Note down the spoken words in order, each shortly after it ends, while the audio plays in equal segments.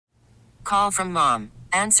Call from mom.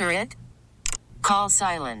 Answer it. Call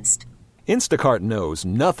silenced. Instacart knows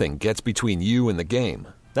nothing gets between you and the game.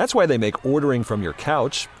 That's why they make ordering from your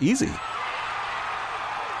couch easy.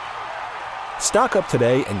 Stock up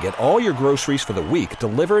today and get all your groceries for the week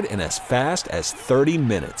delivered in as fast as 30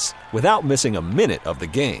 minutes without missing a minute of the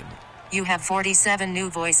game. You have 47 new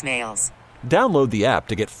voicemails. Download the app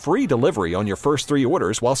to get free delivery on your first 3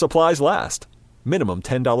 orders while supplies last. Minimum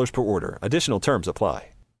 $10 per order. Additional terms apply.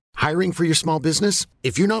 Hiring for your small business?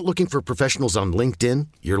 If you're not looking for professionals on LinkedIn,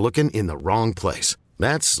 you're looking in the wrong place.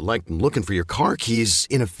 That's like looking for your car keys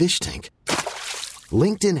in a fish tank.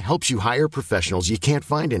 LinkedIn helps you hire professionals you can't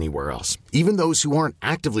find anywhere else, even those who aren't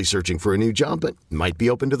actively searching for a new job but might be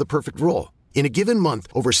open to the perfect role. In a given month,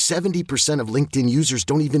 over 70% of LinkedIn users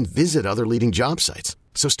don't even visit other leading job sites.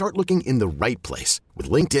 So start looking in the right place. With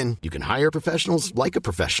LinkedIn, you can hire professionals like a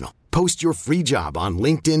professional. Post your free job on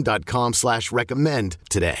linkedin.com/recommend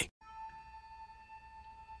today.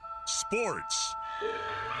 Sports.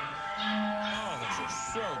 Oh, those are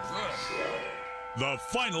so good. The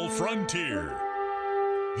Final Frontier.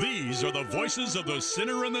 These are the voices of the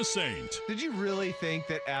sinner and the saint. Did you really think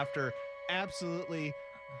that after absolutely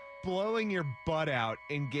blowing your butt out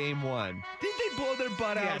in game one? Did they blow their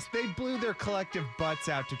butt out? Yes, they blew their collective butts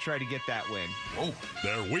out to try to get that win. Oh,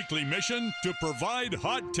 their weekly mission to provide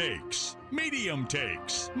hot takes, medium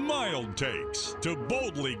takes, mild takes, to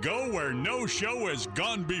boldly go where no show has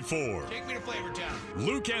gone before. Take me to Flavortown.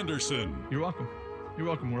 Luke Anderson. You're welcome. You're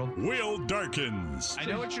welcome, world. Will Darkins. I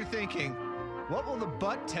know what you're thinking. What will the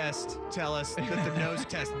butt test tell us that the nose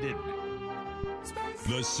test didn't?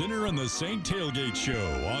 The Sinner and the Saint Tailgate Show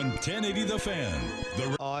on 1080 The Fan.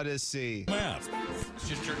 The Odyssey. Map. It's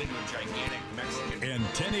just turned into a gigantic Mexican. And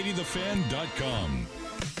 1080thefan.com.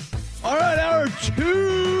 All right, hour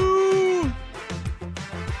 2.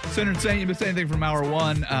 Sinner and Saint, you've been saying anything from hour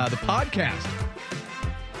 1. The podcast.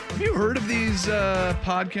 Have you heard of these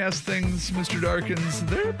podcast things, Mr. Darkins?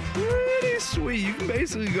 They're pretty sweet. You can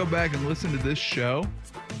basically go back and listen to this show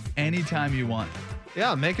anytime you want.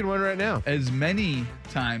 Yeah, I'm making one right now. As many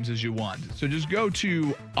times as you want. So just go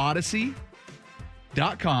to odyssey.com,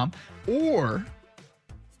 or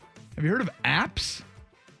have you heard of apps?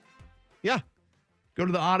 Yeah. Go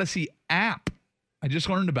to the Odyssey app. I just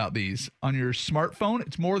learned about these on your smartphone.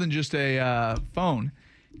 It's more than just a phone.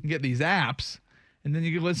 You can get these apps, and then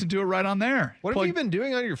you can listen to it right on there. What have you been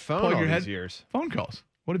doing on your phone all these years? Phone calls.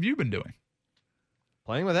 What have you been doing?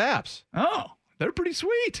 Playing with apps. Oh, they're pretty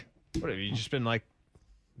sweet. What have you just been like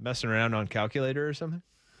messing around on calculator or something?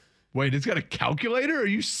 Wait, it's got a calculator? Are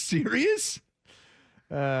you serious?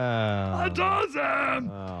 That's awesome.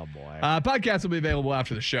 Oh, boy. Podcasts will be available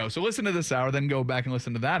after the show. So listen to this hour, then go back and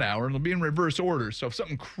listen to that hour, and it'll be in reverse order. So if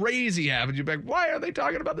something crazy happens, you'll be like, why are they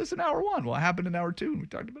talking about this in hour 1? Well, it happened in hour 2, and we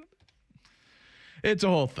talked about it. It's a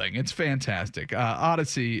whole thing. It's fantastic.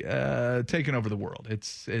 Odyssey taking over the world.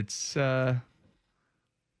 It's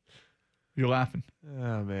you're laughing.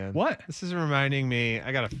 Oh, man. What? This is reminding me,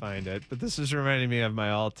 I got to find it, but this is reminding me of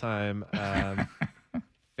my all-time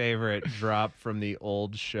favorite drop from the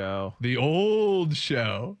old show. The old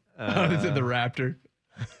show. Is it the Raptor?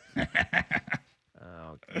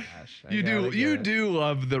 Oh, gosh. You do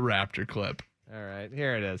love the Raptor clip. All right,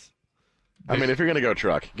 here it is. I mean, if you're gonna go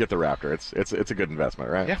truck, get the Raptor. It's a good investment,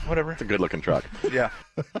 right? Yeah, whatever. It's a good looking truck. Yeah.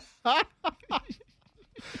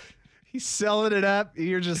 He's selling it up.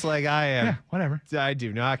 You're just like, I am. Yeah, whatever. I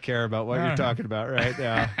do not care about what you're talking about right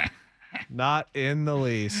now. Not in the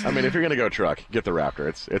least. I mean, if you're gonna go truck, get the Raptor.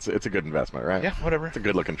 It's a good investment, right? Yeah, whatever. It's a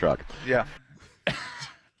good looking truck. Yeah.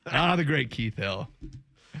 The great Keith Hill.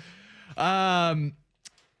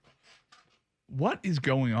 What is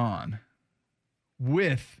going on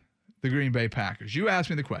with the Green Bay Packers? You asked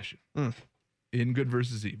me the question in good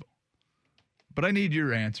versus evil, but I need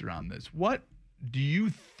your answer on this. What do you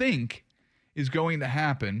think is going to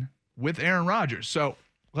happen with Aaron Rodgers? So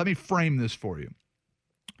let me frame this for you.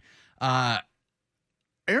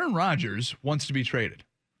 Aaron Rodgers wants to be traded.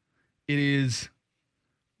 It is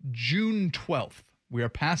June 12th. We are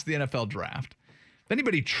past the NFL draft. If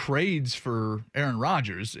anybody trades for Aaron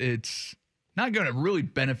Rodgers, it's not going to really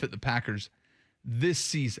benefit the Packers this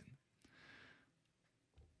season.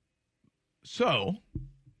 So,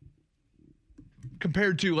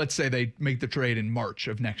 compared to, let's say they make the trade in March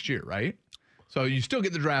of next year, right? So you still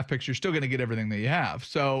get the draft picks. You're still going to get everything that you have.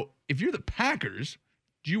 So if you're the Packers,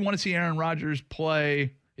 do you want to see Aaron Rodgers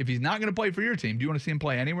play? If he's not going to play for your team, do you want to see him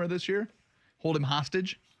play anywhere this year? Hold him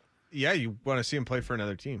hostage? Yeah, you want to see him play for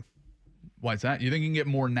another team. Why is that? You think you can get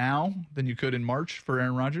more now than you could in March for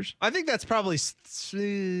Aaron Rodgers? I think that's probably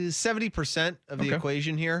 70% of the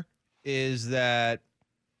equation here is that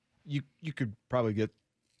you could probably get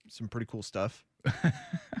some pretty cool stuff.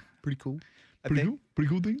 Pretty cool. Pretty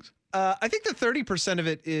cool things. I think the 30% of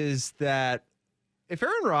it is that if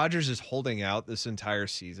Aaron Rodgers is holding out this entire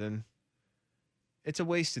season, it's a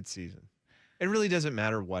wasted season. It really doesn't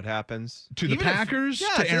matter what happens. To the Packers,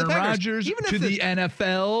 to Aaron Rodgers, to the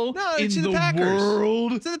NFL, in the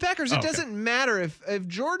world. To the Packers. It doesn't matter if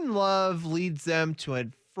Jordan Love leads them to a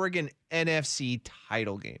friggin' NFC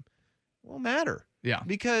title game. It won't matter. Yeah.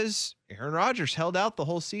 Because Aaron Rodgers held out the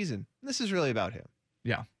whole season. This is really about him.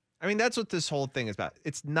 Yeah. I mean, that's what this whole thing is about.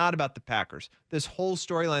 It's not about the Packers. This whole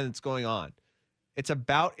storyline that's going on. It's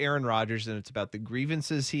about Aaron Rodgers, and it's about the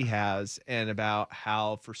grievances he has and about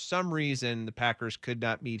how, for some reason, the Packers could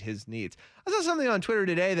not meet his needs. I saw something on Twitter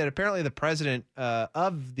today that apparently the president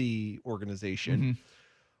of the organization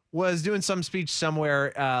was doing some speech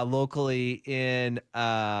somewhere locally in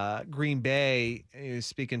Green Bay. He was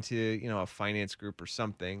speaking to, a finance group or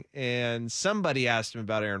something, and somebody asked him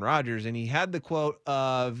about Aaron Rodgers, and he had the quote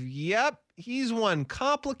of, "Yep, he's one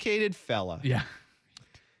complicated fella." Yeah.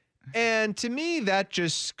 And to me, that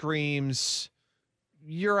just screams,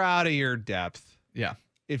 you're out of your depth. Yeah.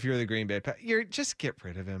 If you're the Green Bay Packers, just get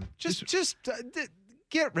rid of him. Just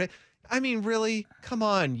get rid. I mean, really? Come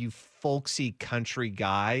on, you folksy country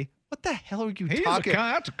guy. What the hell are you talking?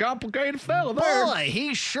 That's a complicated fella there. Boy,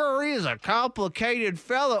 he sure is a complicated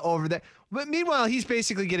fella over there. But meanwhile, he's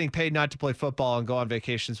basically getting paid not to play football and go on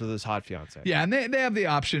vacations with his hot fiance. Yeah, and they have the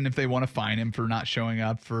option if they want to fine him for not showing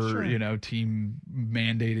up for, team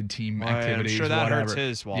mandated team activities. I'm sure that whatever. hurts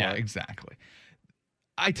his wallet. Yeah, exactly.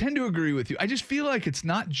 I tend to agree with you. I just feel like it's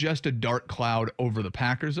not just a dark cloud over the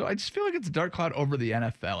Packers, though. I just feel like it's a dark cloud over the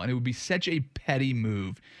NFL, and it would be such a petty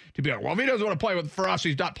move to be like, well, if he doesn't want to play for us,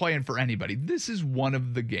 he's not playing for anybody. This is one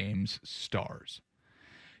of the game's stars.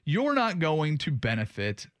 You're not going to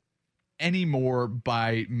benefit anymore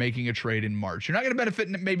by making a trade in March. You're not going to benefit,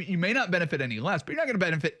 maybe you may not benefit any less, but you're not going to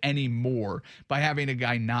benefit any more by having a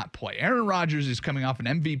guy not play. Aaron Rodgers is coming off an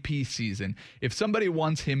MVP season. If somebody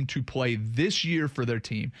wants him to play this year for their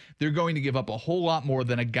team, they're going to give up a whole lot more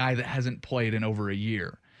than a guy that hasn't played in over a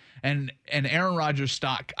year. And Aaron Rodgers'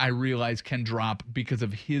 stock, I realize, can drop because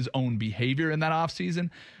of his own behavior in that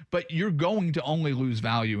offseason, but you're going to only lose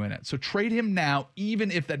value in it. So trade him now,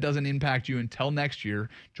 even if that doesn't impact you until next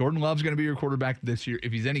year. Jordan Love's going to be your quarterback this year.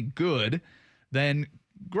 If he's any good, then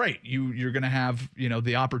great. You're going to have,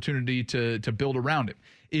 the opportunity to build around him.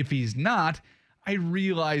 If he's not, I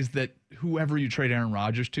realize that whoever you trade Aaron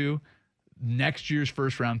Rodgers to, next year's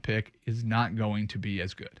first-round pick is not going to be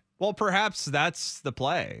as good. Well, perhaps that's the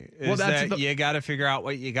play. You got to figure out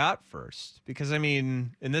what you got first. Because, I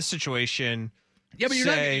mean, in this situation... Yeah, but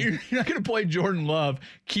you're not going to play Jordan Love,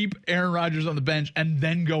 keep Aaron Rodgers on the bench, and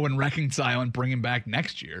then go and reconcile and bring him back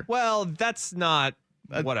next year. Well, that's not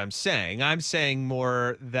what I'm saying. I'm saying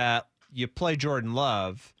more that you play Jordan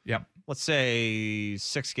Love, let's say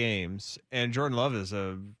 6 games, and Jordan Love is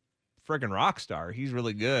a friggin' rock star. He's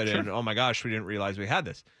really good, and oh my gosh, we didn't realize we had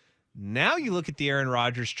this. Now you look at the Aaron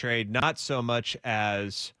Rodgers trade not so much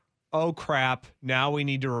as, oh crap, now we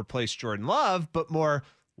need to replace Jordan Love, but more,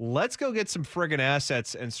 let's go get some friggin'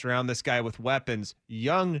 assets and surround this guy with weapons,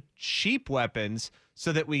 young, cheap weapons,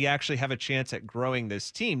 so that we actually have a chance at growing this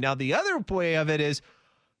team. Now, the other way of it is,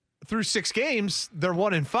 through 6 games, they're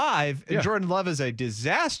 1-5, and Jordan Love is a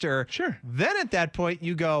disaster. Sure. Then at that point,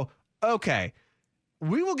 you go, okay,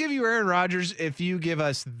 we will give you Aaron Rodgers if you give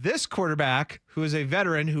us this quarterback who is a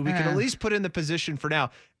veteran who we can at least put in the position for now,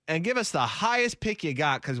 and give us the highest pick you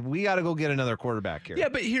got because we got to go get another quarterback here. Yeah,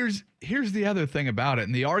 but here's the other thing about it,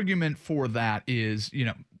 and the argument for that is,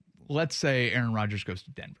 let's say Aaron Rodgers goes to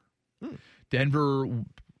Denver. Denver,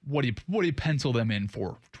 what do you pencil them in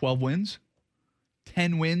for? 12 wins?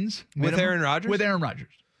 10 wins? With Aaron Rodgers? With Aaron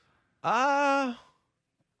Rodgers. That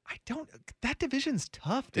division's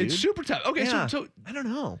tough, dude. It's super tough. Okay, so I don't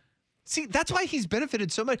know. See, that's why he's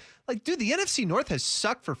benefited so much. Like, dude, the NFC North has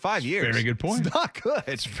sucked for 5 years. Very good point. It's not good.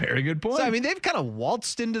 It's a very good point. So, I mean, they've kind of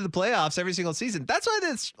waltzed into the playoffs every single season. That's why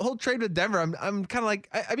this whole trade with Denver, I'm kind of like,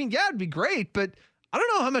 I mean, yeah, it'd be great, but I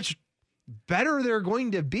don't know how much better they're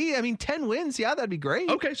going to be. I mean, 10 wins, yeah, that'd be great.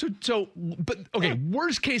 Okay,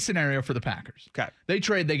 worst case scenario for the Packers. Okay. They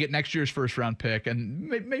trade, they get next year's first-round pick and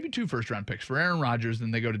maybe 2 first-round picks for Aaron Rodgers,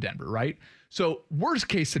 then they go to Denver, right? So worst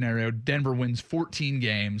case scenario, Denver wins 14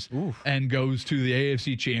 games and goes to the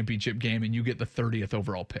AFC Championship game, and you get the 30th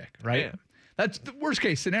overall pick, right? Yeah. That's the worst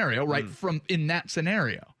case scenario, right? From in that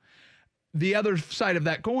scenario. The other side of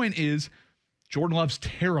that coin is Jordan Love's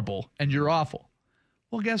terrible and you're awful.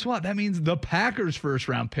 Well, guess what? That means the Packers'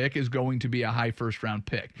 first-round pick is going to be a high first-round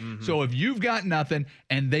pick. So if you've got nothing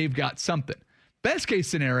and they've got something, Best case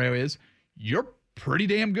scenario is you're pretty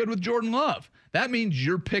damn good with Jordan Love. That means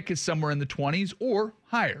your pick is somewhere in the 20s or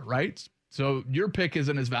higher, right? So your pick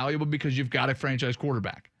isn't as valuable because you've got a franchise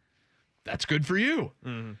quarterback. That's good for you.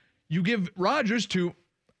 Mm-hmm. You give Rodgers to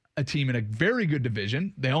a team in a very good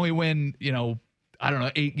division. They only win,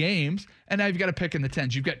 8 games. And now you've got a pick in the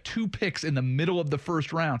 10s. You've got 2 picks in the middle of the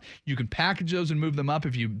first round. You can package those and move them up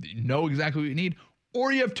if you know exactly what you need.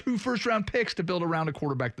 Or you have 2 first-round picks to build around a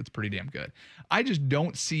quarterback that's pretty damn good. I just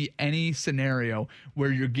don't see any scenario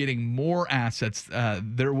where you're getting more assets.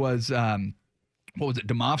 There was,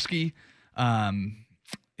 Domofsky,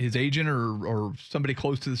 his agent or somebody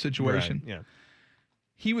close to the situation. Right, yeah.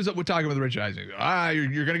 He was talking with Rich Eisen.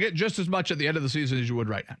 You're going to get just as much at the end of the season as you would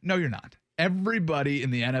right now. No, you're not. Everybody in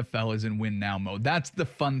the NFL is in win now mode. That's the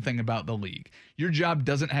fun thing about the league. Your job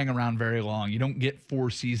doesn't hang around very long. You don't get 4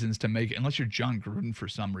 seasons to make it unless you're John Gruden for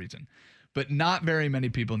some reason. But not very many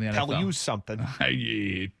people in the NFL. Tell you something.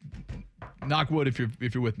 Knock wood if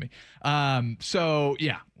you're with me. So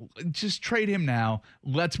yeah, just trade him now.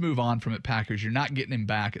 Let's move on from it, Packers. You're not getting him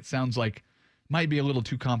back. It sounds like it might be a little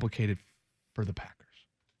too complicated for the Packers.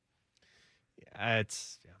 Yeah,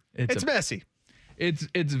 it's messy.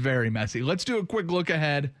 It's very messy. Let's do a quick look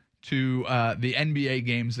ahead to the NBA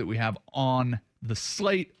games that we have on the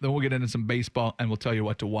slate. Then we'll get into some baseball, and we'll tell you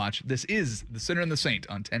what to watch. This is The Sinner and the Saint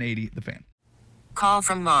on 1080 The Fan. Call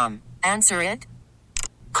from mom. Answer it.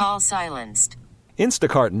 Call silenced.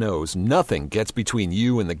 Instacart knows nothing gets between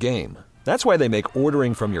you and the game. That's why they make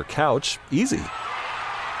ordering from your couch easy.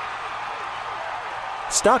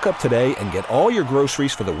 Stock up today and get all your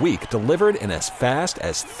groceries for the week delivered in as fast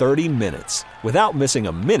as 30 minutes without missing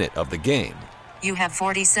a minute of the game. You have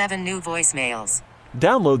 47 new voicemails.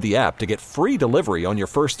 Download the app to get free delivery on your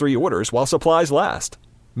first 3 orders while supplies last.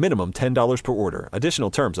 Minimum $10 per order.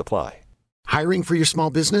 Additional terms apply. Hiring for your small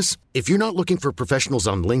business? If you're not looking for professionals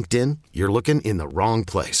on LinkedIn, you're looking in the wrong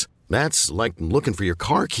place. That's like looking for your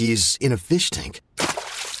car keys in a fish tank.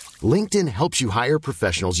 LinkedIn helps you hire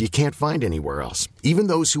professionals you can't find anywhere else, even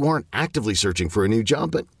those who aren't actively searching for a new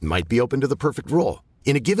job but might be open to the perfect role.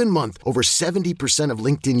 In a given month, over 70% of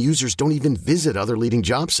LinkedIn users don't even visit other leading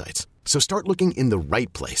job sites. So start looking in the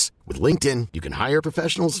right place. With LinkedIn, you can hire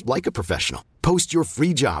professionals like a professional. Post your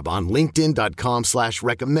free job on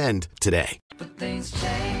linkedin.com/recommend today. But things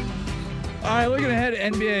change. All right, looking ahead,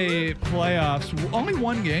 NBA playoffs. Only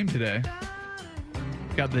one game today.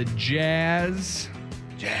 Got the Jazz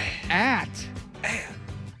at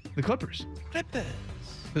the Clippers. This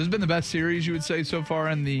has been the best series, you would say, so far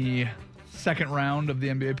in the second round of the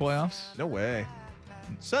NBA playoffs. No way.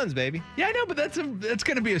 Suns, baby. Yeah, I know, but that's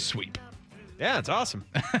going to be a sweep. Yeah, it's awesome.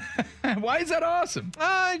 Why is that awesome?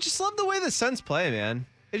 I just love the way the Suns play, man.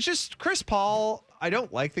 It's just Chris Paul. I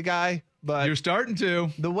don't like the guy, but you're starting to.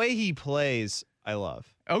 The way he plays, I love.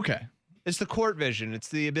 Okay. It's the court vision. It's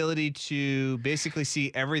the ability to basically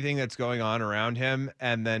see everything that's going on around him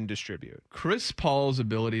and then distribute. Chris Paul's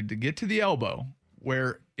ability to get to the elbow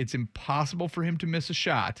where it's impossible for him to miss a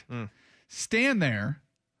shot, stand there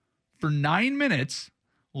for 9 minutes,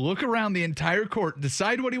 look around the entire court,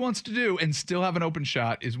 decide what he wants to do, and still have an open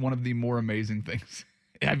shot is one of the more amazing things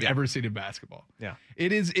I've ever seen in basketball. Yeah.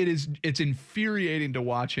 It's infuriating to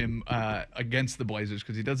watch him against the Blazers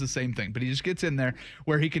because he does the same thing, but he just gets in there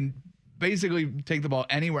where he can basically take the ball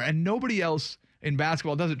anywhere, and nobody else in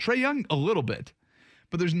basketball does it. Trae Young a little bit,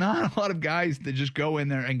 but there's not a lot of guys that just go in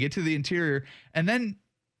there and get to the interior and then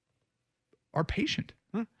are patient.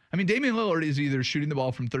 I mean, Damian Lillard is either shooting the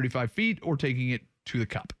ball from 35 feet or taking it to the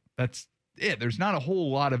cup. That's it. There's not a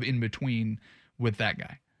whole lot of in between with that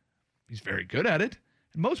guy. He's very good at it.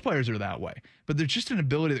 And most players are that way. But there's just an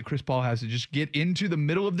ability that Chris Paul has to just get into the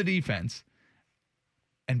middle of the defense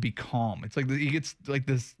and be calm. It's like he gets like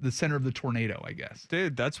the center of the tornado, I guess.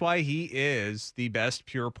 Dude, that's why he is the best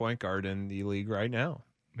pure point guard in the league right now.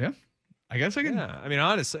 Yeah. I guess I can. Yeah, I mean,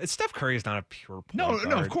 honestly, Steph Curry is not a pure point guard.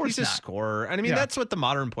 No, of course He's not. a scorer. And I mean, that's what the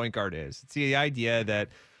modern point guard is. It's the idea that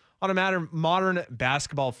on a modern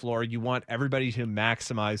basketball floor, you want everybody to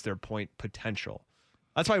maximize their point potential.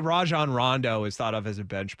 That's why Rajon Rondo is thought of as a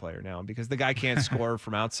bench player now, because the guy can't score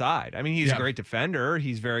from outside. I mean, he's a great defender.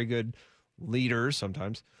 He's very good leader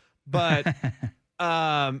sometimes. But,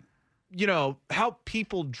 you know, how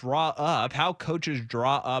people draw up, how coaches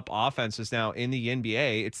draw up offenses now in the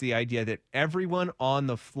NBA, it's the idea that everyone on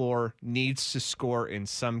the floor needs to score in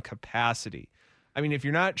some capacity. I mean, if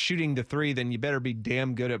you're not shooting the three, then you better be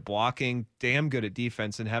damn good at blocking, damn good at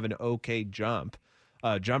defense, and have an okay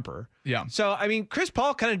jumper. Yeah. So, I mean, Chris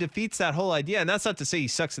Paul kind of defeats that whole idea. And that's not to say he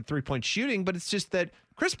sucks at three-point shooting, but it's just that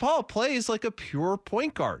Chris Paul plays like a pure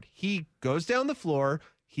point guard. He goes down the floor.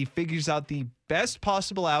 He figures out the best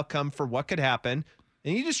possible outcome for what could happen,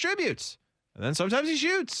 and he distributes. And then sometimes he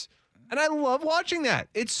shoots. And I love watching that.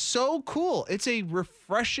 It's so cool. It's a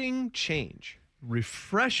refreshing change.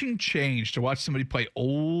 Refreshing change to watch somebody play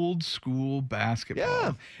old school basketball.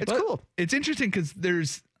 Yeah, it's cool. It's interesting because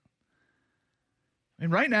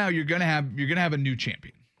right now you're gonna have a new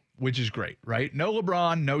champion, which is great, right? No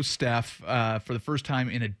LeBron, no Steph, for the first time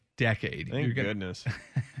in a decade. Thank goodness.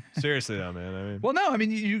 Seriously though, man.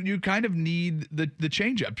 You kind of need the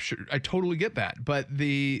change up. Sure, I totally get that. But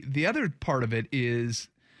the other part of it is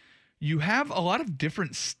you have a lot of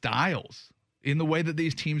different styles in the way that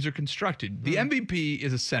these teams are constructed. The MVP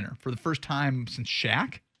is a center for the first time since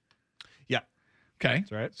Shaq. Yeah. Okay.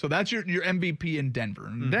 That's right. So that's your MVP in Denver.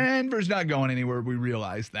 And Denver's not going anywhere. We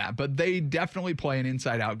realize that. But they definitely play an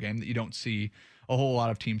inside-out game that you don't see a whole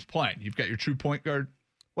lot of teams playing. You've got your true point guard.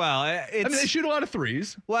 Well, they shoot a lot of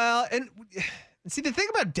threes. Well, and see, the thing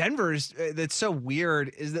about Denver that's so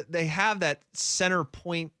weird is that they have that center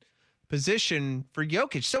point position for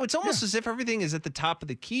Jokic. So it's almost as if everything is at the top of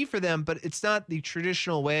the key for them, but it's not the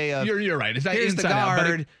traditional way of you're right. It's not here's the guard,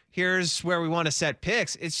 guard, here's where we want to set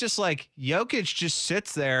picks. It's just like Jokic just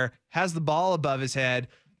sits there, has the ball above his head.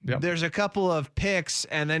 Yep. There's a couple of picks,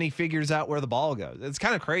 and then he figures out where the ball goes. It's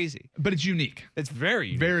kind of crazy. But it's unique. It's very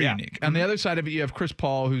unique. Very unique. On the other side of it, you have Chris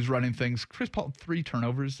Paul, who's running things. Chris Paul, 3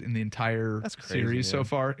 turnovers in the entire series so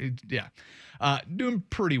far. Doing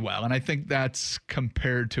pretty well. And I think that's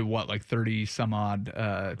compared to 30 some odd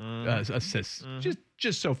assists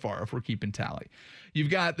just so far, if we're keeping tally. You've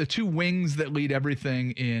got the 2 wings that lead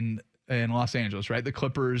everything in Los Angeles, right? The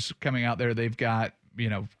Clippers coming out there. They've got,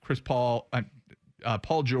 Chris Paul,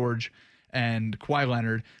 Paul George, and Kawhi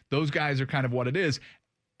Leonard. Those guys are kind of what it is.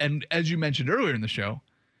 And as you mentioned earlier in the show,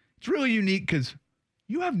 it's really unique because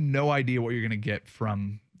you have no idea what you're going to get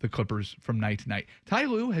from the Clippers from night to night. Ty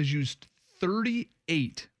Lue has used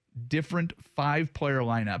 38 different 5-player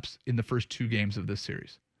lineups in the first 2 games of this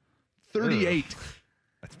series. 38.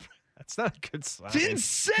 That's not a good sign. It's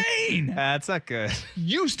insane. That's not good.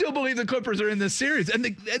 You still believe the Clippers are in this series. And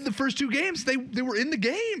the first 2 games, they were in the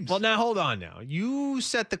games. Well, now, hold on now. You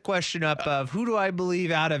set the question up of who do I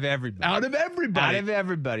believe out of everybody? Out of everybody. Out of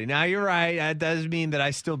everybody. Now, you're right. That does mean that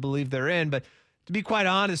I still believe they're in. But to be quite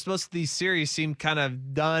honest, most of these series seem kind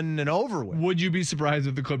of done and over with. Would you be surprised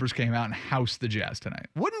if the Clippers came out and housed the Jazz tonight?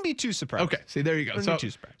 Wouldn't be too surprised. Okay, see, there you go. Wouldn't be too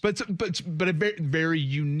surprised. But a very, very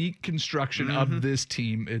unique construction of this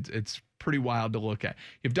team. It's pretty wild to look at.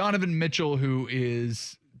 You have Donovan Mitchell, who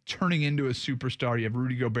is turning into a superstar. You have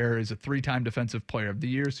Rudy Gobert as a 3-time defensive player of the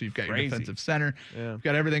year. So you've got your defensive center. Yeah. You've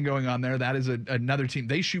got everything going on there. That is another team.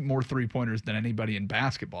 They shoot more 3-pointers than anybody in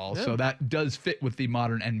basketball. Yeah. So that does fit with the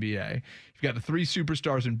modern NBA. You've got the 3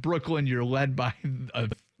 superstars in Brooklyn. You're led by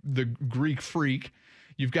the Greek freak.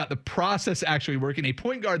 You've got the process actually working. A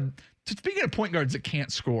point guard. Speaking of point guards that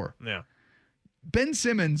can't score. Yeah. Ben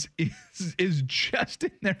Simmons is just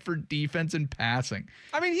in there for defense and passing.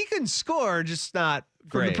 I mean, he can score, just not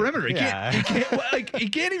from great. the perimeter. He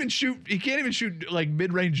can't even shoot. He can't even shoot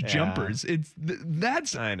mid-range jumpers.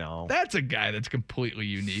 I know that's a guy that's completely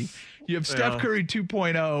unique. You have Steph Curry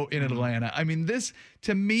 2.0 in Atlanta. I mean,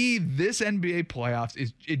 to me, this NBA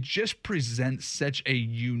playoffs it just presents such a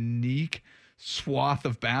unique swath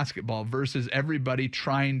of basketball versus everybody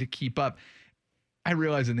trying to keep up. I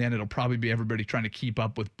realize in the end it'll probably be everybody trying to keep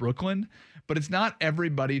up with Brooklyn, but it's not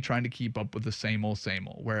everybody trying to keep up with the same old,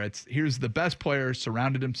 where here's the best player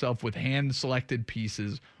surrounded himself with hand-selected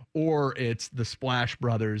pieces, or it's the Splash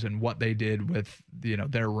Brothers and what they did with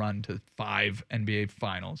their run to 5 NBA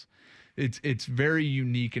finals. It's very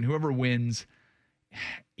unique, and whoever wins,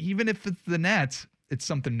 even if it's the Nets, it's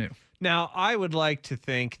something new. Now, I would like to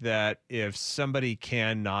think that if somebody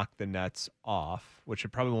can knock the Nets off, which it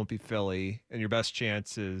probably won't be Philly, and your best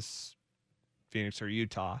chance is Phoenix or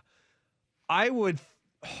Utah, I would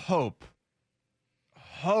hope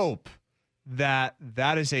that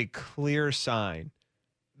is a clear sign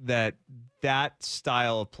that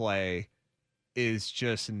style of play is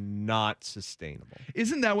just not sustainable.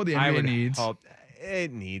 Isn't that what the NBA needs?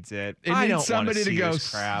 It needs it. I needs somebody to go.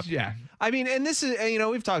 Crap. Yeah. I mean, and this is,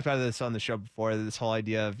 we've talked about this on the show before, this whole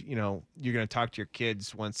idea of, you're going to talk to your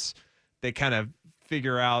kids once they kind of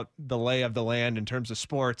figure out the lay of the land in terms of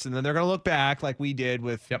sports. And then they're going to look back like we did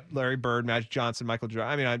with Larry Bird, Magic Johnson, Michael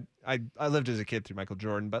Jordan. I mean, I lived as a kid through Michael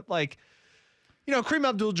Jordan, but Kareem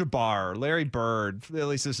Abdul-Jabbar, Larry Bird, at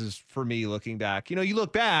least this is for me looking back. You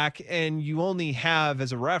look back and you only have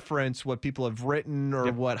as a reference what people have written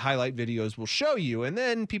or what highlight videos will show you. And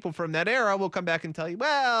then people from that era will come back and tell you,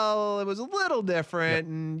 well, it was a little different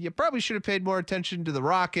and you probably should have paid more attention to the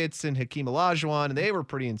Rockets and Hakeem Olajuwon, and they were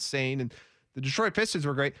pretty insane. And The Detroit Pistons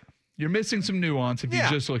were great. You're missing some nuance if you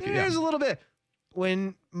just look at it. There's a little bit.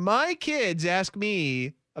 When my kids ask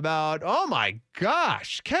me about, oh my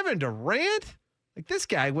gosh, Kevin Durant, like this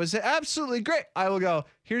guy was absolutely great, I will go,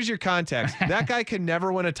 here's your context. That guy could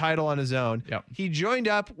never win a title on his own. Yep. He joined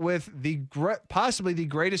up with possibly the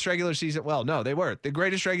greatest regular season. Well, no, they were the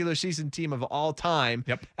greatest regular season team of all time.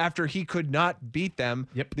 Yep. After he could not beat them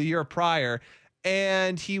Yep. the year prior.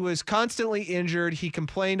 And he was constantly injured. He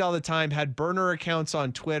complained all the time, had burner accounts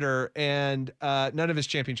on Twitter, and none of his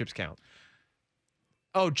championships count.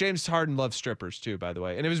 Oh, James Harden loves strippers too, by the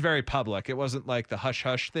way. And it was very public. It wasn't like the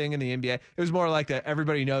hush-hush thing in the NBA. It was more like that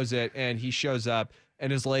everybody knows it, and he shows up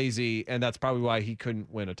and is lazy, and that's probably why he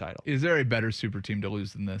couldn't win a title. Is there a better super team to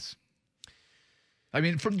lose than this? I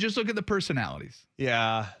mean, just look at the personalities.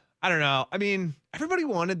 Yeah. I don't know. I mean, everybody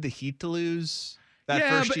wanted the Heat to lose that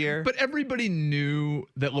first year. But everybody knew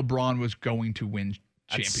that LeBron was going to win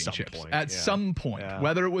championships at some point,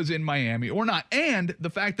 whether it was in Miami or not. And the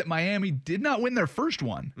fact that Miami did not win their first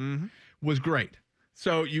one was great.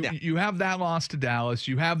 So you have that loss to Dallas.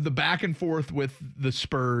 You have the back and forth with the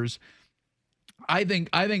Spurs. I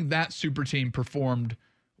think that super team performed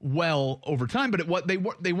well over time, but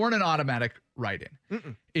they weren't an automatic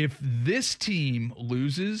write-in. If this team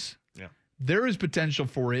loses, there is potential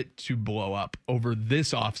for it to blow up over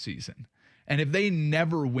this offseason. And if they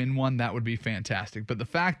never win one, that would be fantastic. But the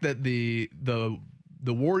fact that the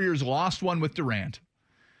Warriors lost one with Durant,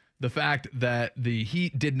 the fact that the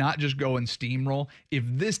Heat did not just go and steamroll, if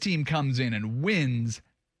this team comes in and wins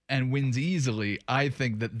easily, I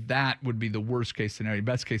think that would be the worst case scenario.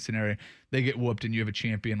 Best case scenario, they get whooped and you have a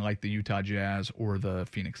champion like the Utah Jazz or the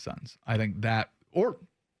Phoenix Suns. I think that, or,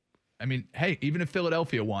 I mean, hey, even if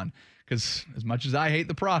Philadelphia won, because as much as I hate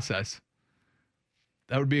the process,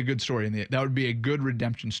 that would be a good story. That would be a good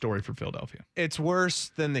redemption story for Philadelphia. It's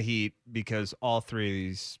worse than the Heat because all three of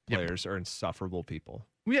these players are insufferable people.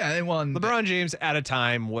 Yeah, they won. LeBron James at a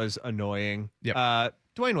time was annoying. Yep.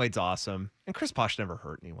 Dwayne Wade's awesome. And Chris Bosh never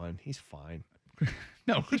hurt anyone. He's fine.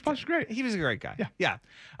 No, Chris Bosh is great. He was a great guy. Yeah.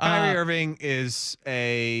 Kyrie Irving is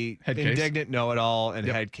a Head case. indignant know-it-all and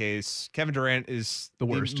head case. Kevin Durant is the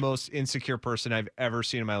worst, most insecure person I've ever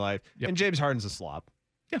seen in my life. And James Harden's a slob.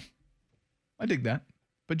 Yeah, I dig that.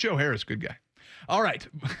 But Joe Harris, good guy. All right.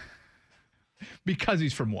 Because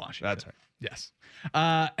he's from Washington. That's right. Yes.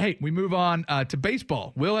 Hey, we move on to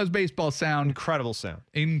baseball. Will has baseball sound. Incredible sound.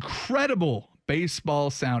 Incredible baseball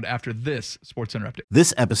sound after this Sports Center update.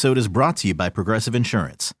 This episode is brought to you by Progressive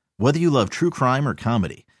Insurance. Whether you love true crime or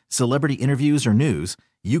comedy, celebrity interviews or news,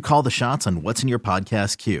 you call the shots on what's in your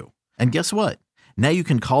podcast queue. And guess what? Now you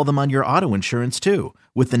can call them on your auto insurance too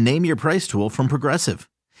with the Name Your Price tool from Progressive.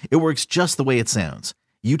 It works just the way it sounds.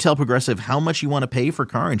 You tell Progressive how much you want to pay for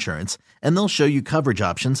car insurance, and they'll show you coverage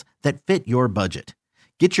options that fit your budget.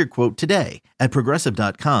 Get your quote today at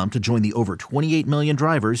Progressive.com to join the over 28 million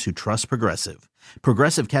drivers who trust Progressive.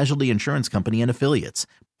 Progressive Casualty Insurance Company and Affiliates.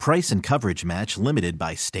 Price and coverage match limited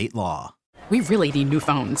by state law. We really need new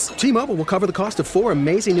phones. T-Mobile will cover the cost of 4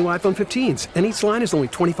 amazing new iPhone 15s, and each line is only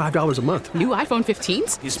 $25 a month. New iPhone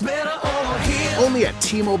 15s? It's better over here. Only at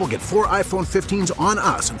T-Mobile, get 4 iPhone 15s on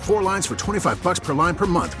us and 4 lines for $25 per line per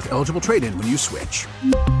month with eligible trade-in when you switch.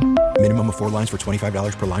 Minimum of 4 lines for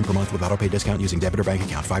 $25 per line per month with autopay discount using debit or bank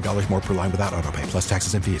account. $5 more per line without autopay, plus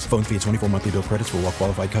taxes and fees. Phone fee at 24 monthly bill credits for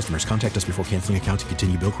well-qualified customers. Contact us before canceling account to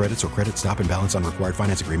continue bill credits or credit stop and balance on required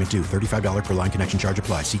finance agreement due. $35 per line connection charge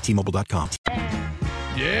applies. See T-Mobile.com.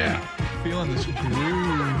 Yeah, feeling this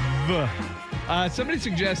groove. Somebody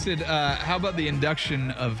suggested, how about the induction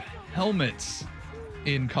of helmets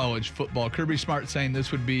in college football? Kirby Smart saying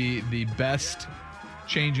this would be the best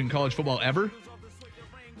change in college football ever.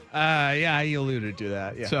 Yeah, he alluded to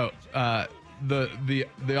that. Yeah. So the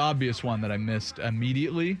obvious one that I missed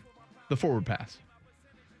immediately, the forward pass.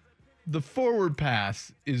 The forward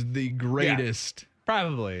pass is the greatest. Yeah,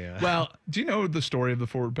 probably. Yeah. Well, do you know the story of the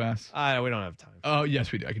forward pass? We don't have time. Oh,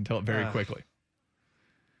 yes, we do. I can tell it very quickly.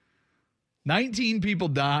 19 people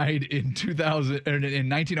died in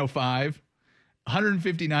 1905.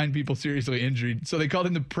 159 people seriously injured. So they called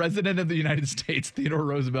in the president of the United States, Theodore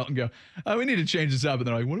Roosevelt, and go, we need to change this up. And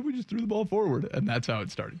they're like, what if we just threw the ball forward? And that's how it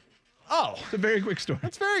started. Oh, it's a very quick story.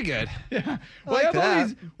 That's very good. Yeah. We have all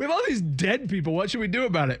these dead people. What should we do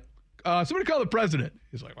about it? Somebody call the president.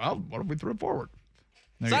 He's like, well, what if we threw it forward?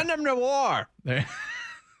 Send them to war. Let's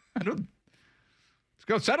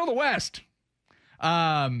go settle the West.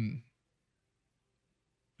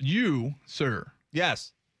 You, sir.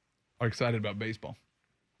 Yes. Are excited about baseball.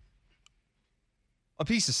 A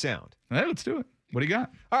piece of sound. Hey, let's do it. What do you got?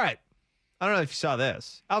 All right. I don't know if you saw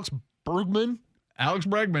this. Alex Bergman Alex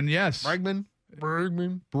Bregman, yes. Bregman.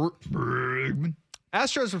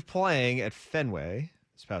 Astros were playing at Fenway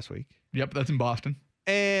this past week. Yep, that's in Boston.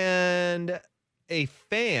 And a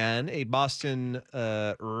Boston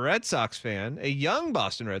Red Sox fan, a young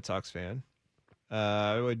Boston Red Sox fan,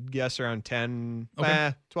 I would guess around 10,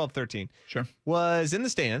 12, 13. Sure. Was in the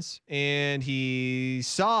stands, and he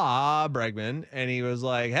saw Bregman, and he was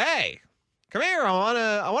like, hey, come here,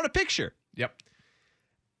 I want a picture. Yep.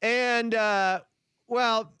 And,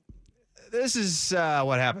 well, this is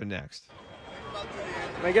what happened next.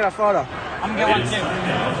 Let me get a photo. I'm going to.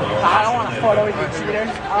 I don't want a photo with you, cheater.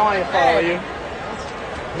 I don't want to follow you.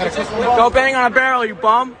 Go bang on a barrel, you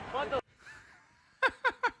bum.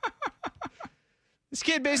 This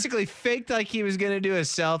kid basically faked like he was going to do a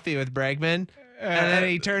selfie with Bregman. And then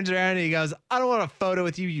he turns around and he goes, I don't want a photo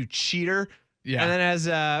with you, you cheater. Yeah. And then as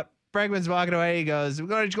Bregman's walking away, he goes, we're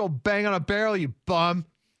going to go bang on a barrel, you bum.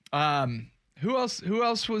 Who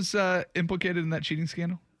else was implicated in that cheating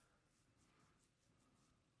scandal?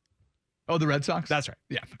 Oh, the Red Sox? That's right.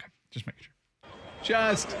 Yeah, okay. Just making sure.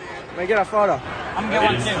 Just. Let me get a photo. I'm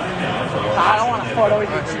going to. I don't want a photo with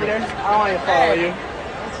you, cheater. I don't want to follow you.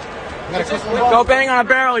 Go bang on a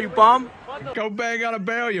barrel, you bum. Go bang on a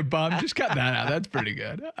barrel, you bum. Just cut that out. That's pretty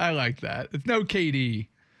good. I like that. It's no KD,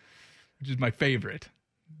 which is my favorite,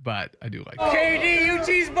 but I do like that. KD, you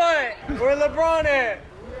cheese butt. Where LeBron at?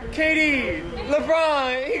 KD,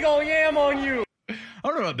 LeBron, he gonna yam on you. I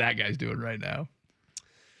don't know what that guy's doing right now.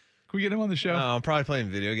 Can we get him on the show? I'm probably playing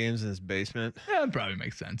video games in his basement. Yeah, that probably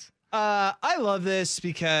makes sense. I love this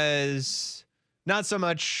because not so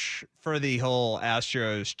much for the whole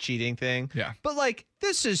Astros cheating thing. Yeah. But like,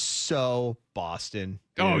 this is so Boston.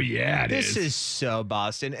 Dude. Oh yeah, this is so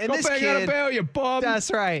Boston. And go this bang kid, on a barrel, you bum. That's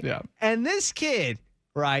right. Yeah. And this kid,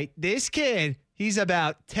 right? This kid, he's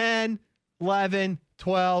about 10, 11,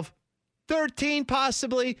 12, 13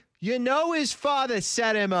 possibly. You know his father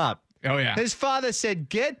set him up. Oh, yeah. His father said,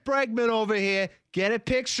 get Bregman over here, get a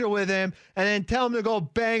picture with him, and then tell him to go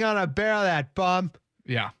bang on a barrel, that bum.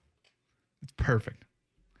 Yeah. It's perfect.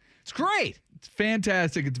 It's great. It's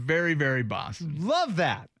fantastic. It's very, very Boston. Love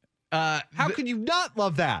that. How could you not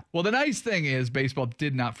love that? Well, the nice thing is baseball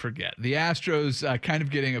did not forget. The Astros kind of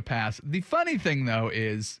getting a pass. The funny thing, though,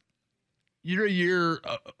 is you're a year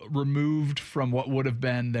removed from what would have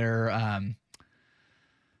been their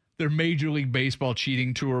Major League Baseball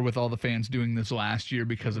cheating tour with all the fans doing this last year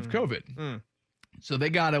because of COVID. So they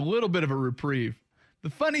got a little bit of a reprieve.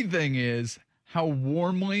 The funny thing is how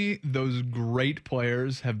warmly those great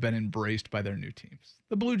players have been embraced by their new teams.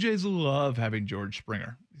 The Blue Jays love having George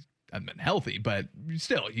Springer. He's hasn't been healthy, but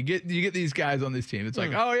still, you get these guys on this team. It's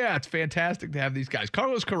like, oh yeah, it's fantastic to have these guys.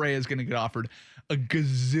 Carlos Correa is going to get offered $1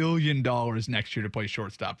 gazillion next year to play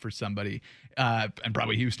shortstop for somebody, and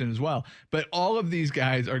probably Houston as well. But all of these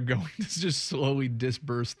guys are going to just slowly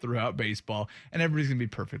disperse throughout baseball, and everybody's going to be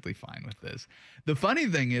perfectly fine with this. The funny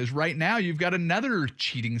thing is, right now, you've got another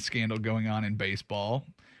cheating scandal going on in baseball,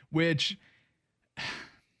 which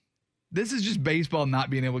this is just baseball not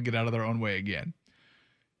being able to get out of their own way again.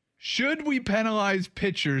 Should we penalize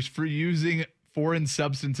pitchers for using foreign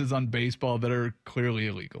substances on baseball that are clearly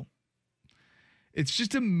illegal? It's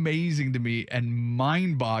just amazing to me and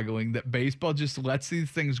mind-boggling that baseball just lets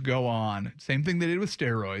these things go on. Same thing they did with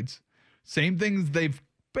steroids. Same things they've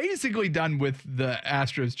basically done with the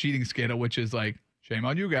Astros cheating scandal, which is like, shame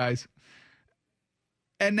on you guys.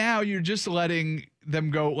 And now you're just letting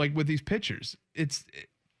them go like with these pitchers.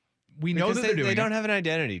 We know that they're doing they don't have an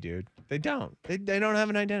identity, dude. They don't. They don't have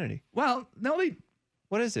an identity. Well, no, they.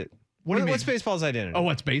 What is it? What's baseball's identity? Oh,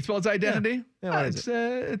 what's baseball's identity? Yeah, what is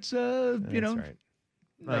it? It's you know,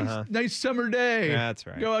 right. nice summer day. That's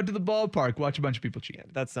right. Go out to the ballpark, watch a bunch of people cheat. Yeah,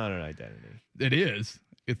 that's not an identity. It is.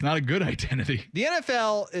 It's not a good identity. The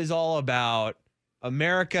NFL is all about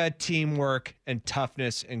America, teamwork, and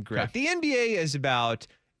toughness and grit. Okay. The NBA is about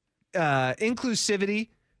inclusivity.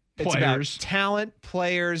 It's about talent,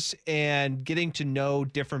 players, and getting to know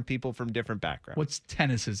different people from different backgrounds. What's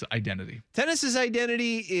tennis's identity? Tennis's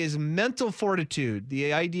identity is mental fortitude.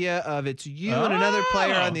 The idea of it's you and another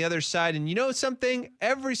player on the other side. And you know something?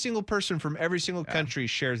 Every single person from every single country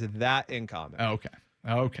shares that in common.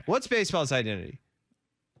 Okay. What's baseball's identity?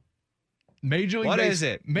 Major League What is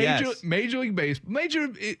it? Major League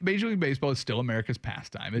Baseball is still America's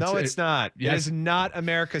pastime. It's not. Yes. It is not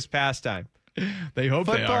America's pastime. They hope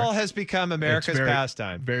Football they are. has become America's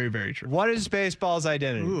pastime. Very, very true. What is baseball's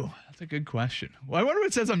identity? Ooh, That's a good question. Well, I wonder what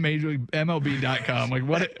it says on MajorLeagueMLB.com. Like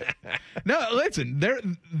what? No, listen,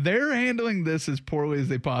 they're handling this as poorly as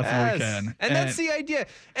they possibly can, and that's the idea.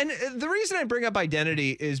 And the reason I bring up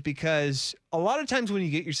identity is because a lot of times when you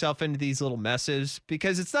get yourself into these little messes,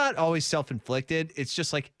 because it's not always self-inflicted, it's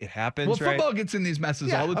just like it happens. Well, right? football gets in these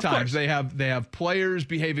messes all the time. They have players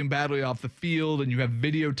behaving badly off the field, and you have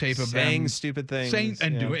videotape of saying them stupid things,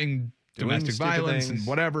 doing domestic violence things. and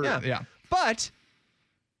whatever. Yeah. But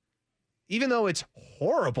even though it's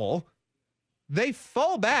horrible, they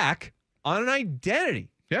fall back on an identity.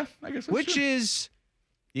 Yeah, I guess that's which true. is,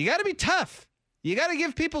 you got to be tough. You got to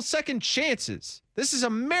give people second chances. This is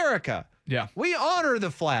America. Yeah. We honor the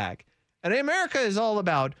flag. And America is all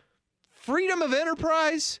about freedom of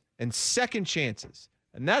enterprise and second chances.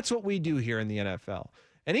 And that's what we do here in the NFL.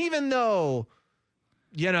 And even though,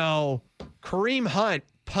 Kareem Hunt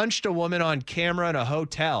punched a woman on camera in a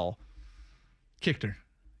hotel. Kicked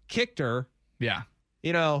her. Yeah.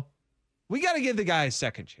 We got to give the guy a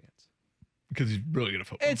second chance. Because he's really good at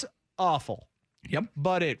football. It's awful. Yep.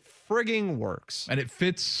 But it frigging works. And it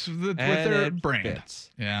fits with their brand. Fits.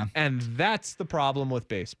 Yeah. And that's the problem with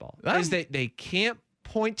baseball. Is they can't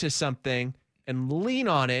point to something and lean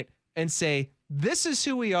on it and say, this is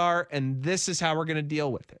who we are and this is how we're going to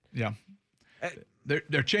deal with it. Yeah.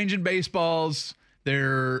 They're changing baseballs.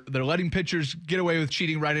 They're letting pitchers get away with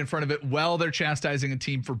cheating right in front of it while they're chastising a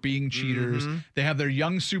team for being cheaters. Mm-hmm. They have their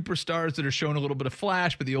young superstars that are showing a little bit of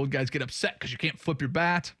flash, but the old guys get upset because you can't flip your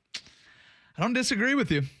bat. I don't disagree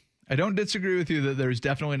with you. That there's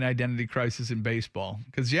definitely an identity crisis in baseball.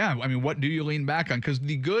 Because, what do you lean back on? Because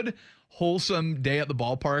the good, wholesome day at the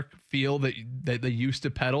ballpark feel that they used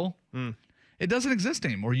to peddle, it doesn't exist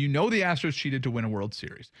anymore. The Astros cheated to win a World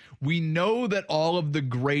Series. We know that all of the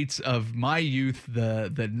greats of my youth,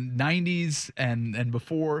 the 90s and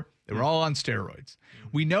before, they were all on steroids.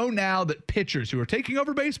 We know now that pitchers who are taking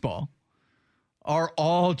over baseball are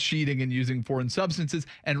all cheating and using foreign substances.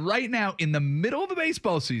 And right now, in the middle of the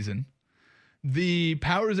baseball season, the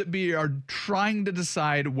powers that be are trying to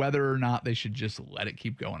decide whether or not they should just let it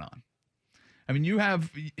keep going on. I mean, you have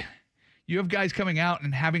guys coming out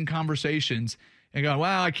and having conversations and going,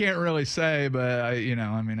 well, I can't really say, but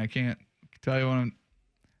I can't tell you what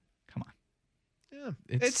come on.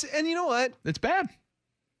 Yeah. And you know what? It's bad.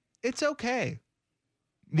 It's okay.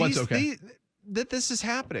 What's okay? That this is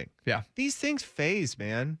happening. Yeah. These things phase,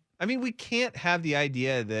 man. I mean, we can't have the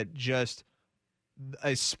idea that just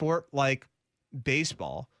a sport like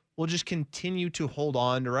baseball will just continue to hold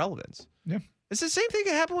on to relevance. Yeah. It's the same thing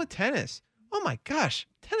that happened with tennis. Oh my gosh.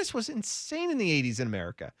 Tennis was insane in the 80s in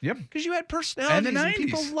America. Yep. Because you had personalities and the 90s.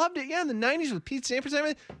 People loved it. Yeah, in the 90s with Pete Sampras and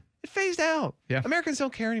everything. It phased out. Yeah. Americans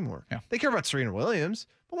don't care anymore. Yeah. They care about Serena Williams.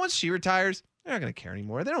 But once she retires, they're not going to care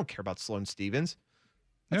anymore. They don't care about Sloane Stephens.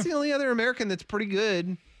 That's the only other American that's pretty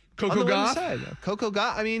good. Coco Gauff. Coco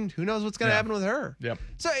Gauff. I mean, who knows what's going to happen with her? Yep.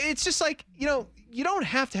 So it's just like, you don't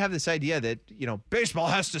have to have this idea that, baseball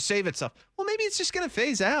has to save itself. Well, maybe it's just going to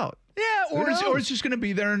phase out. Yeah, or it's just going to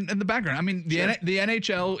be there in the background. I mean, the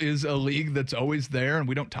NHL is a league that's always there, and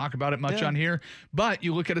we don't talk about it much on here. But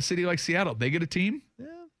you look at a city like Seattle, they get a team. Yeah.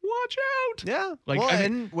 Watch out. Yeah.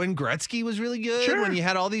 And when Gretzky was really good, when you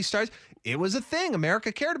had all these stars, it was a thing.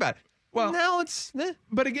 America cared about it. Well, now it's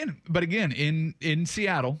But again, in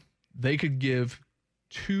Seattle, they could give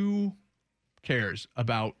 2 cares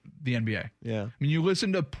about the NBA. Yeah. I mean, you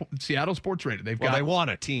listen to Seattle Sports Radio. They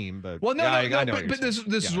want a team, but this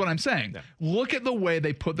is what I'm saying. Yeah. Look at the way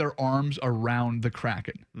they put their arms around the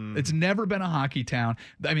Kraken. It's never been a hockey town.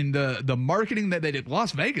 I mean, the marketing that they did,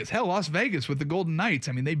 Las Vegas with the Golden Knights.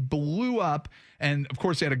 I mean, they blew up, and of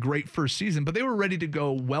course they had a great first season, but they were ready to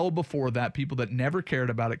go well before that. People that never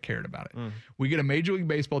cared about it. We get a Major League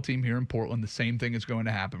Baseball team here in Portland. The same thing is going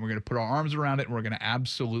to happen. We're going to put our arms around it, and we're going to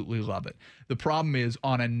absolutely love it. The problem is,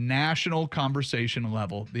 on a national conversation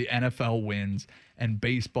level, the NFL wins, and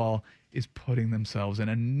baseball is putting themselves in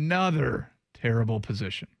another terrible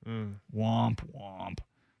position. Womp, womp.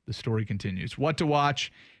 The story continues. What to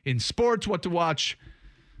watch in sports, what to watch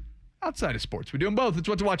outside of sports. We're doing both. It's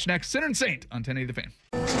What to Watch next. Sinner and Saint on 1080 The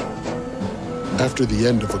Fan. After the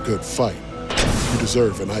end of a good fight, you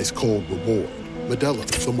deserve an ice-cold reward. Modelo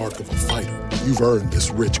is the mark of a fighter. You've earned this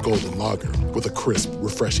rich golden lager with a crisp,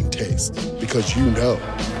 refreshing taste. Because you know,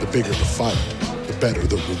 the bigger the fight, the better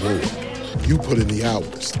the reward. You put in the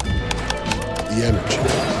hours, the energy,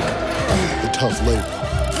 the tough labor.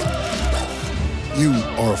 You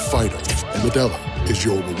are a fighter, and Modelo is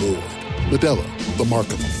your reward. Modelo, the mark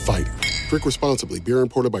of a fighter. Drink responsibly. Beer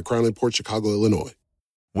imported by Crown Imports, Chicago, Illinois.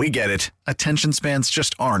 We get it. Attention spans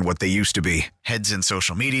just aren't what they used to be. Heads in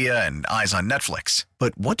social media and eyes on Netflix.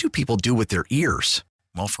 But what do people do with their ears?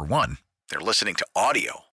 Well, for one, they're listening to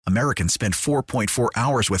audio. Americans spend 4.4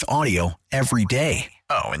 hours with audio every day.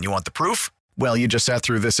 Oh, and you want the proof? Well, you just sat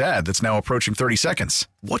through this ad that's now approaching 30 seconds.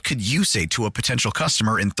 What could you say to a potential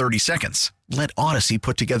customer in 30 seconds? Let Odyssey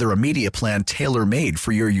put together a media plan tailor-made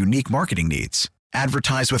for your unique marketing needs.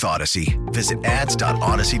 Advertise with Odyssey. Visit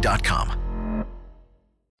ads.odyssey.com.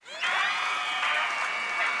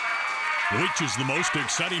 Which is the most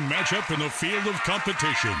exciting matchup in the field of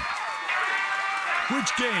competition? Which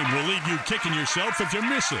game will leave you kicking yourself if you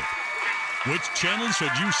miss it? Which channel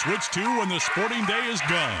should you switch to when the sporting day is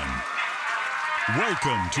gone?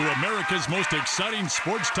 Welcome to America's most exciting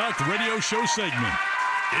sports talk radio show segment.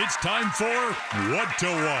 It's time for What to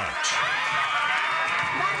Watch.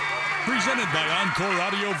 Presented by Encore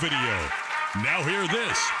Audio Video. Now hear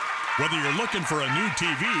this. Whether you're looking for a new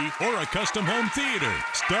TV or a custom home theater,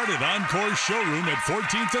 start at Encore's showroom at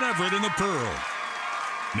 14th and Everett in the Pearl.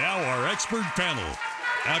 Now our expert panel,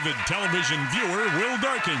 avid television viewer Will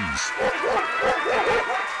Darkins,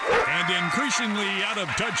 and increasingly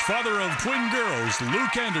out-of-touch father of twin girls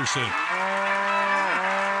Luke Anderson,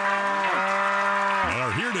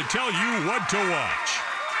 are here to tell you what to watch.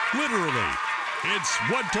 Literally, it's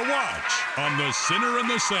What to Watch on The Sinner and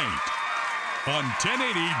the Saint. On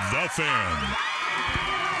 1080 The Fan.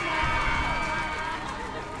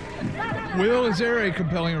 Will, is there a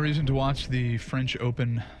compelling reason to watch the French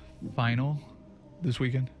Open final this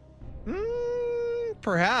weekend?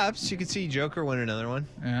 Perhaps. You could see Joker win another one.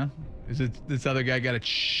 Yeah. Is it this other guy got a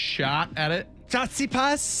shot at it?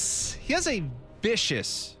 Tsitsipas. He has a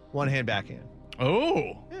vicious one-hand backhand.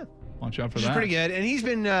 Oh. Yeah. Watch out for Which that. is pretty good. And he's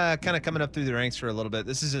been kind of coming up through the ranks for a little bit.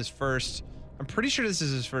 This is his first... I'm pretty sure this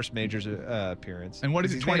is his first majors appearance. And what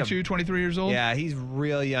is he, 22, 23 years old? Yeah, he's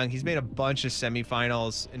real young. He's made a bunch of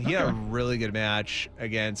semifinals, and he had a really good match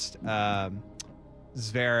against Zverev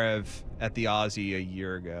at the Aussie a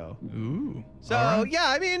year ago. Ooh. So, yeah,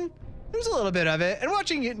 I mean, there's a little bit of it. And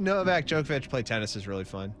watching Novak Djokovic play tennis is really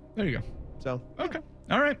fun. There you go. So, okay.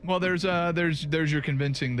 All right. Well, there's your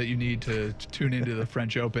convincing that you need to tune into the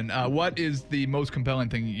French Open. What is the most compelling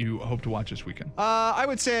thing you hope to watch this weekend? I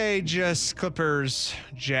would say just Clippers,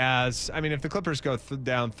 Jazz. I mean, if the Clippers go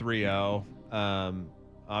down 3-0,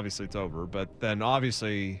 obviously it's over. But then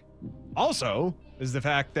obviously also is the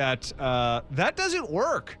fact that that doesn't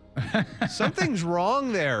work. Something's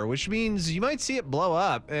wrong there, which means you might see it blow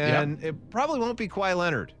up. And it probably won't be Kawhi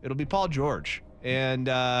Leonard. It'll be Paul George. And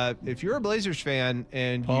if you're a Blazers fan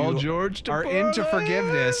and Paul you George are into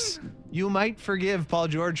forgiveness, you might forgive Paul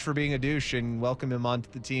George for being a douche and welcome him onto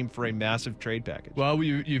the team for a massive trade package. Well,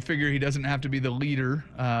 you figure he doesn't have to be the leader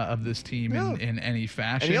of this team in any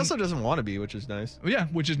fashion. And he also doesn't want to be, which is nice. Yeah,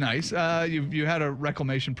 which is nice. You had a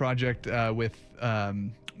reclamation project with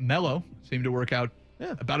Melo. Seemed to work out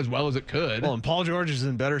about as well as it could. Well, and Paul George is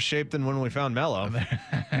in better shape than when we found Melo.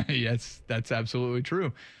 Yes, that's absolutely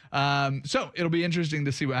true. So it'll be interesting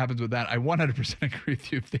to see what happens with that. I 100% agree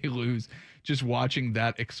with you if they lose, just watching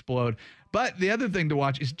that explode. But the other thing to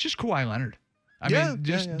watch is just Kawhi Leonard. I mean,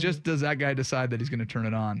 just does that guy decide that he's going to turn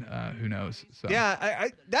it on? Who knows? So. Yeah,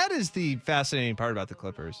 that is the fascinating part about the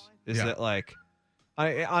Clippers is that, like,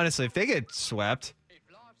 honestly, if they get swept,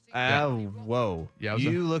 whoa. Yeah,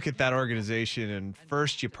 you look at that organization, and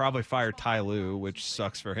first you probably fire Ty Lue, which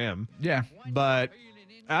sucks for him. Yeah. But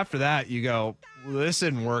after that, you go, well, this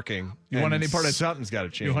isn't working. You want any part of something's got to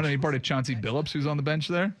change? You want any part of Chauncey Billups, who's on the bench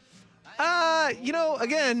there?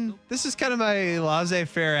 Again, this is kind of my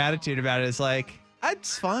laissez-faire attitude about it. It's like,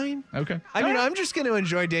 it's fine. Okay. I mean, I'm just going to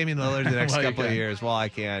enjoy Damian Lillard the next Well, couple of years while I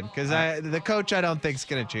can, because the coach I don't think is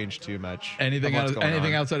going to change too much. Anything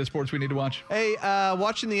outside of sports we need to watch? Hey,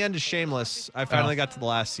 watching the end of Shameless. I finally got to the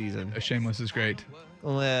last season. Shameless is great.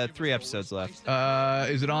 Only 3 episodes left.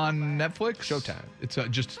 Is it on Netflix? Showtime. It's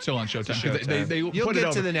just still on Showtime. Showtime. You'll put get it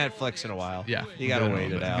over to the Netflix in a while. Yeah, you gotta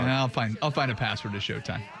wait it out. And I'll find a password to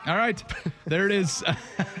Showtime. All right, there it is.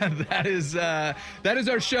 That is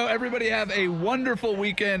our show. Everybody have a wonderful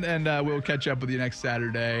weekend, and we'll catch up with you next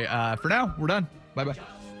Saturday. For now, we're done. Bye bye.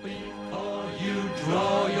 Before you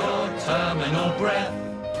draw your terminal breath.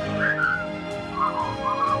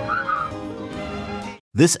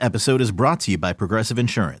 This episode is brought to you by Progressive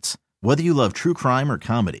Insurance. Whether you love true crime or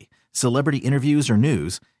comedy, celebrity interviews or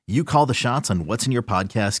news, you call the shots on what's in your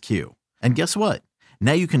podcast queue. And guess what?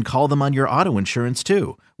 Now you can call them on your auto insurance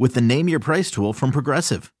too with the Name Your Price tool from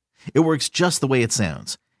Progressive. It works just the way it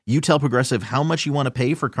sounds. You tell Progressive how much you want to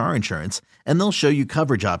pay for car insurance, and they'll show you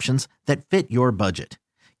coverage options that fit your budget.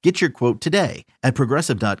 Get your quote today at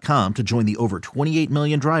Progressive.com to join the over 28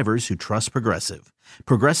 million drivers who trust Progressive.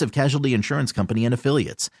 Progressive Casualty Insurance Company and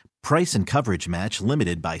Affiliates. Price and coverage match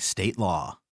limited by state law.